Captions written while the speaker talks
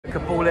The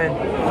ball in.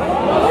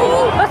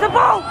 That's a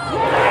ball!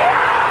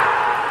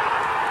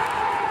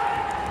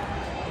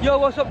 Yo,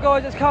 what's up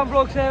guys, it's Cam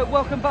Vlogs here.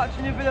 Welcome back to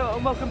a new video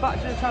and welcome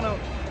back to the channel.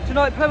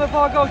 Tonight Plymouth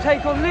Argyle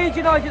take on Leeds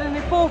United in the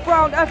 4th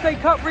round FA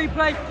Cup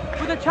replay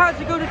with a chance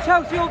to go to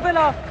Chelsea or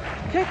Villa.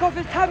 Kick-off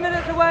is 10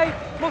 minutes away.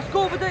 My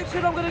score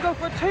prediction, I'm going to go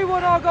for a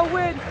 2-1 Argyle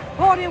win.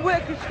 Hardy and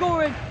Whitaker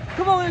scoring.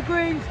 Come on the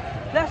Greens,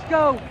 let's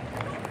go.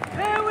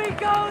 Here we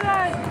go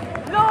then,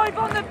 live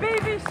on the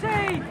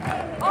BBC.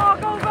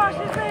 Argyle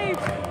versus Leeds,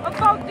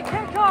 about to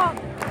kick off.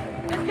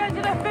 Let's get to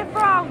the 5th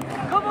round.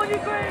 Come on you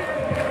Greens,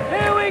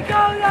 here we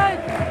go then.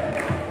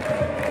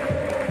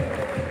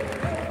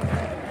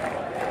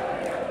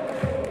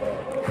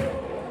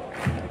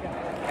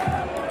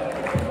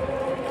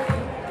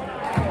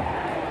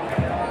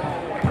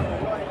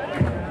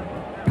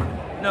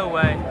 No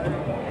way.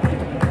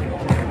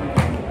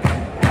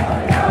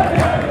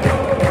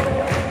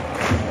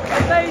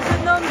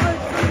 Amazing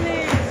numbers from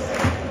Leeds.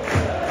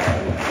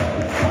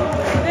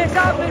 This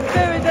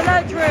atmosphere is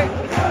electric.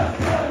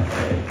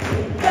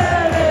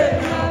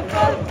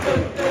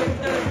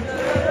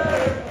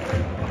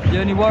 The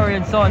only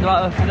worrying sign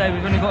about us today,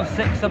 we've only got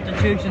 6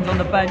 substitutions on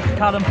the bench.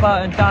 Callum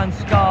Burton, Dan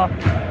Scarr,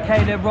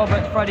 Caleb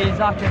Roberts, Freddie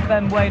Izaka,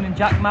 Ben Wayne and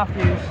Jack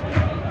Matthews.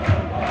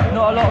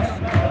 Not a lot of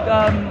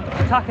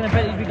attacking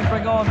abilities we can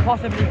bring on,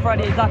 possibly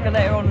Freddie Izaka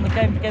later on in the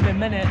game to give him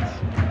minutes.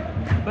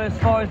 But as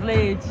far as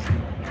Leeds,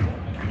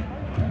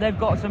 they've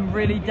got some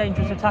really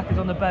dangerous attackers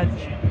on the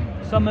bench.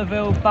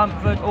 Somerville,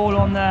 Bamford, all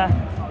on there.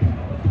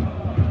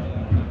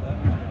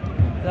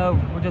 So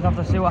we'll just have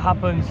to see what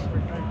happens.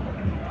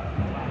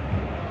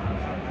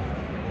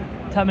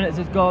 10 minutes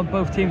has gone,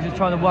 both teams are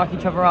trying to work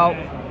each other out.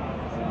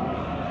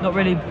 Not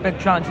really big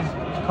chances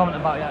to comment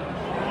about yet.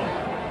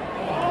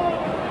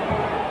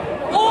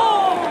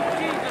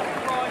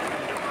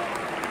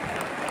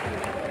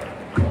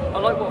 I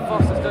like what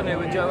Foster's done here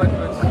with Joe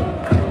Edwards.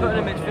 Put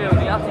him in midfield,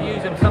 he had to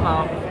use him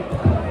somehow.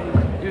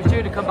 He was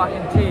due to come back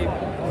in the team.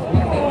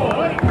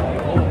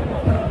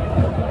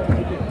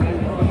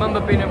 Remember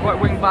being a right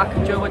wing back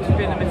and Joe Edwards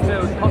being in the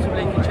midfield.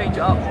 Possibly he can change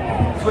it up,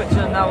 switch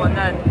them now and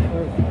then.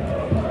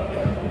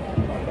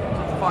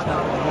 Let's find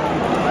out.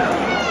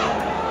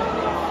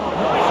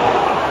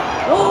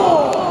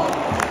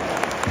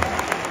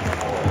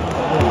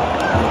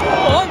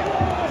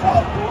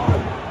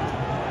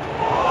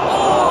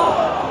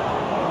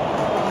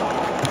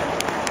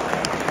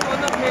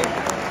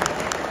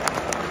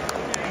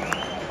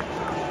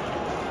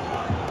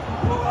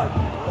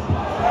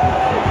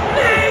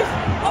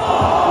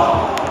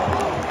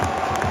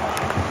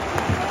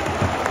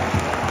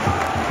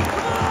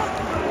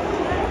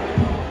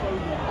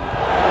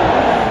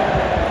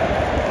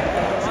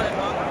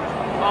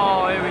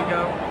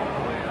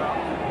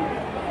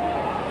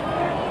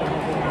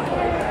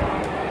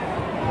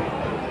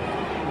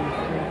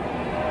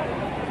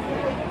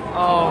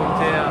 Oh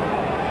dear.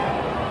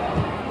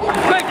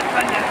 Great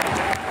defending.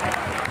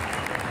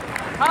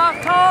 Half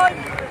time.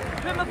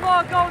 Plymouth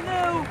Argyle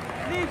 0,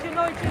 Leeds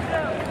United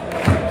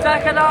 0.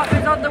 Second half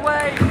is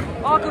underway.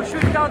 Argyle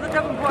shoots down the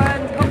Devonport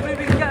end. Hopefully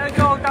we can get a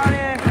goal down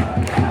here.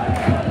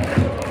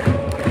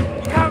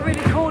 You can't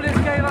really call this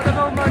game at the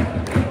moment.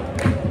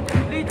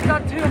 Leeds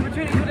had 2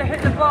 opportunities to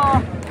hit the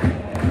bar.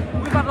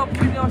 We've had an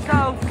opportunity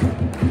ourselves.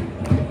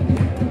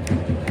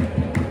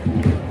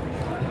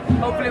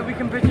 Hopefully we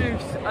can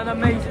produce an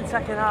amazing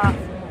second half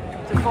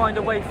to find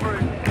a way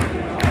through.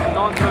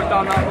 Lonzo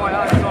down that right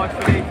hand side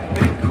for Leeds has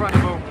been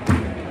incredible.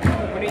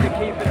 We need to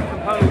keep it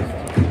composed.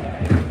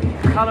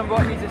 Callum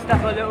Wright needs to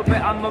step a little bit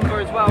and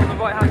Mumba as well on the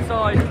right hand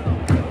side.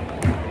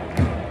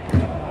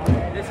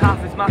 This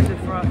half is massive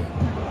for us.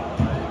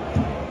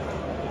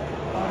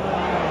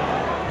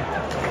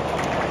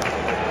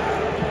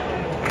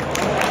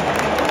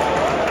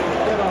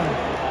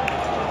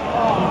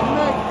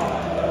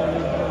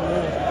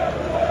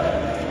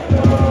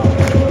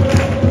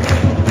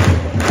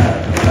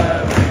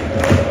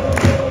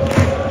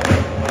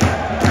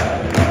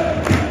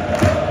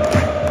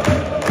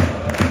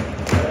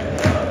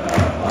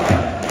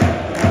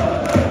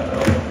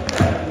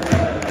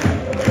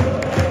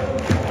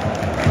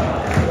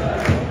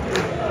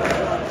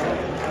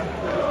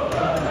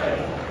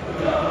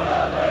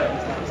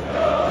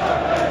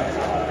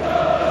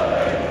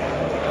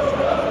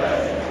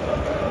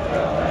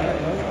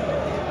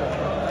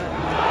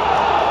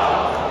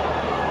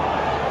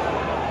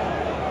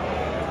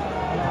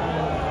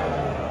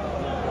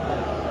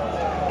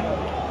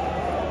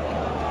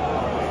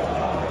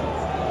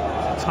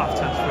 Tough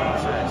test for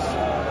us.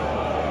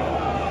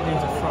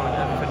 Leeds are throwing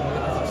everything,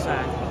 as I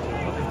said,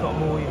 but they've got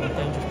more even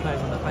dangerous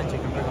players on the bench who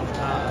can bring on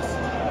without us.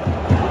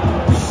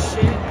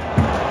 Shit.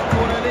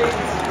 Corner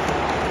Leeds.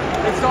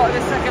 They started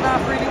the second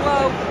half really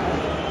well.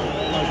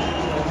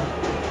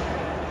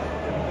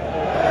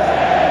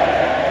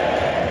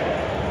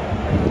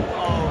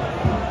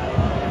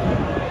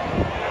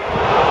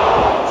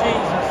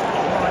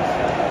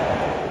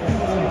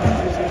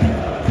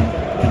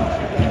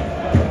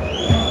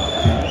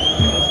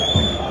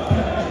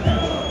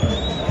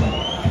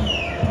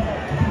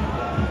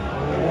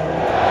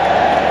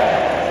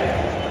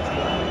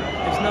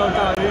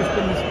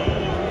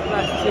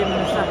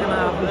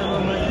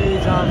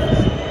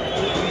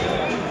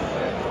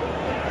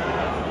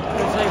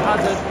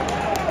 Hazard.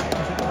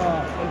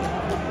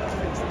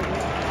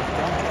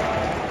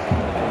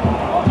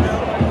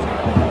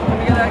 Can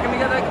we get there? Can we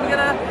get there? Can we get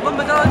there?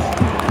 Lumber does.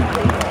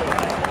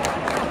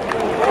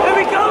 Here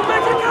we go,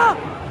 Medica!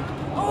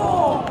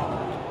 Oh!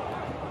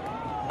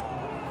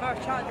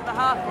 First chance of the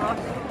half for us.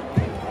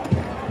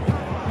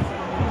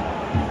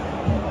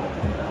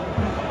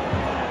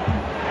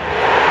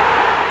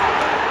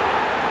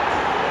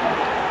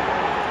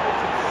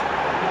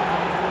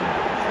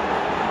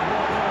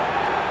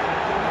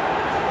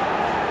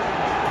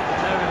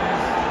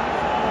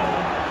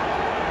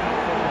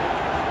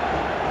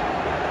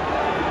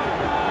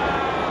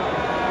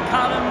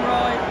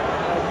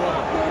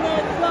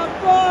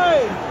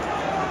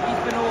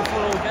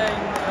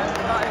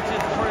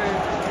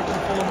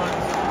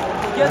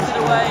 Gives it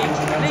away,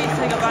 Leeds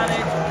take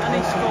advantage, and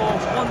they score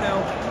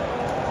 1-0.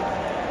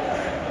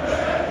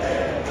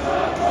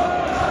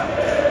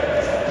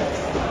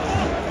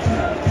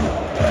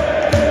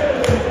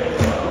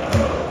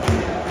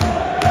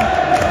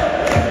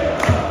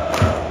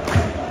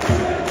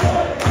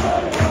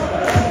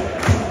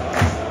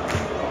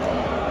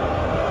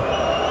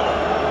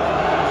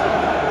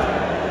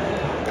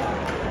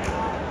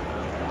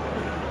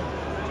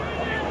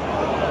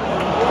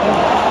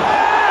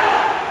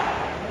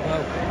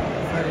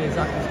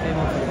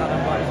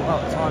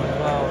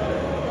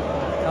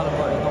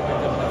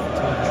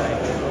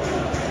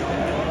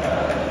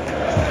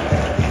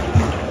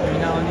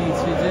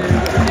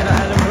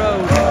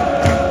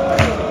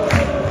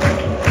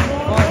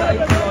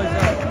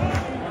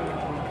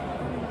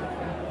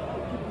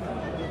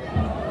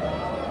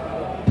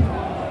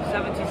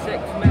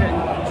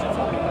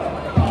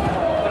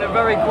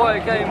 Very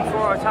quiet game for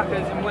our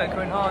attackers in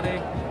Whitaker and Hardy.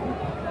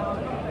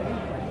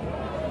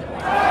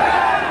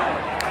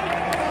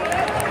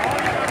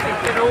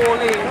 It's been all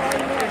Leeds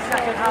in the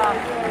second half.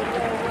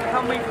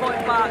 Can we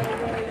fight back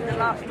in the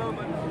last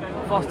moment?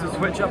 Foster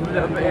switch up a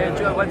little bit here.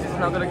 Joe Wentz is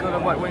now going to go to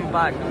right wing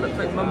back. It looks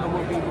like Mumba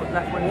will be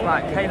left wing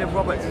back. Caleb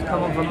Roberts has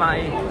come on for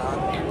Matty.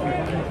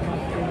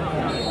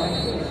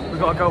 We've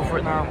got to go for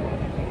it now.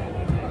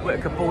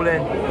 Whitaker ball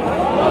in.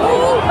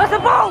 Oh, that's a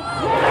ball!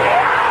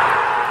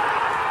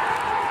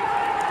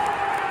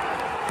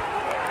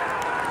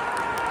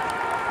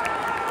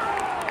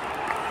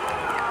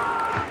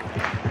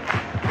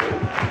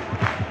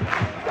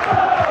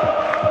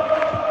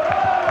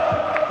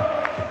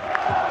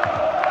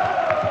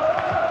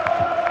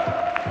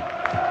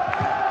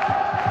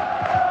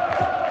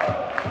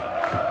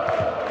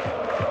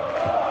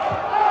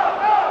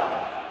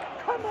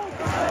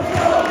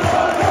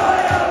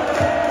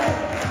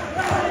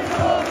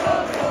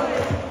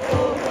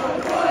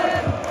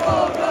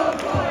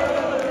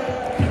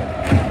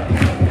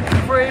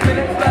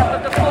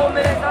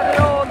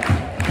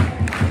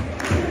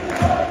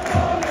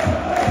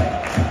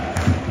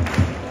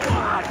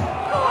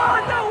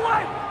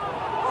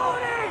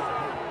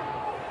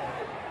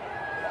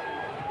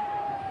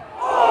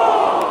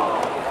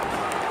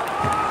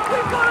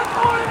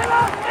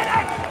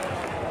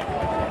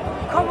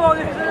 Come on,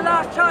 this is the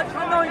last chance for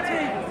 90.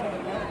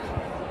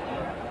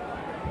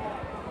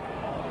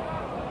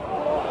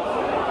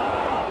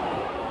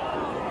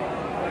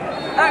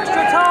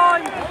 Extra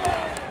time.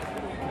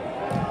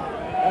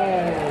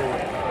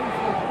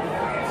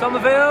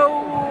 Somerville.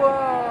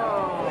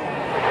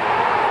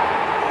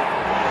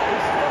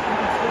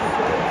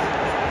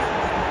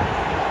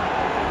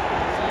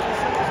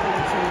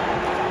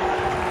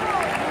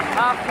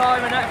 Half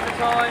time and extra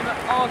time.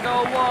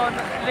 Argyle 1,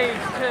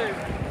 Leeds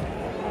 2.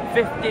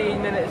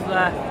 15 minutes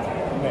left.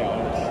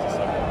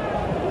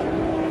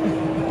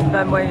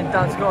 Ben Wayne and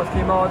Dan Scott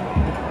came on.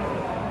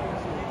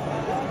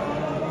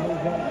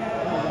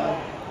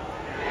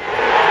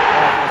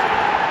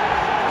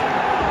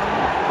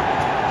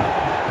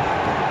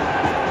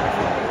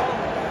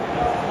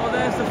 Well,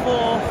 there's the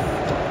fourth.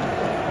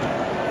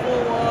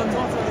 4-1,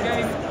 top of the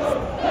game.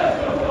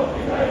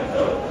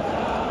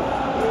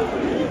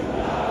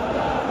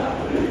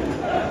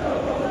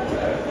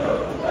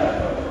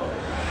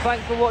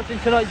 Thanks for watching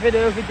tonight's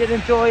video. If you did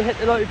enjoy, hit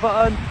the like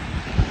button.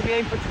 We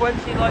aim for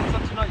 20 likes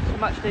on tonight's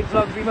matchday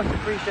vlog. We much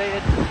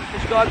appreciated.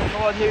 Subscribe if you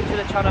are new to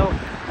the channel.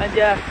 And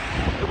yeah,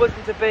 it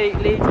wasn't to be.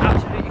 Leeds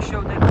absolutely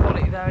showed their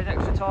quality there in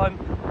extra time.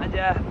 And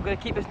yeah, we're going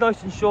to keep this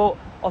nice and short.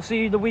 I'll see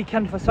you the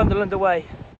weekend for Sunderland away.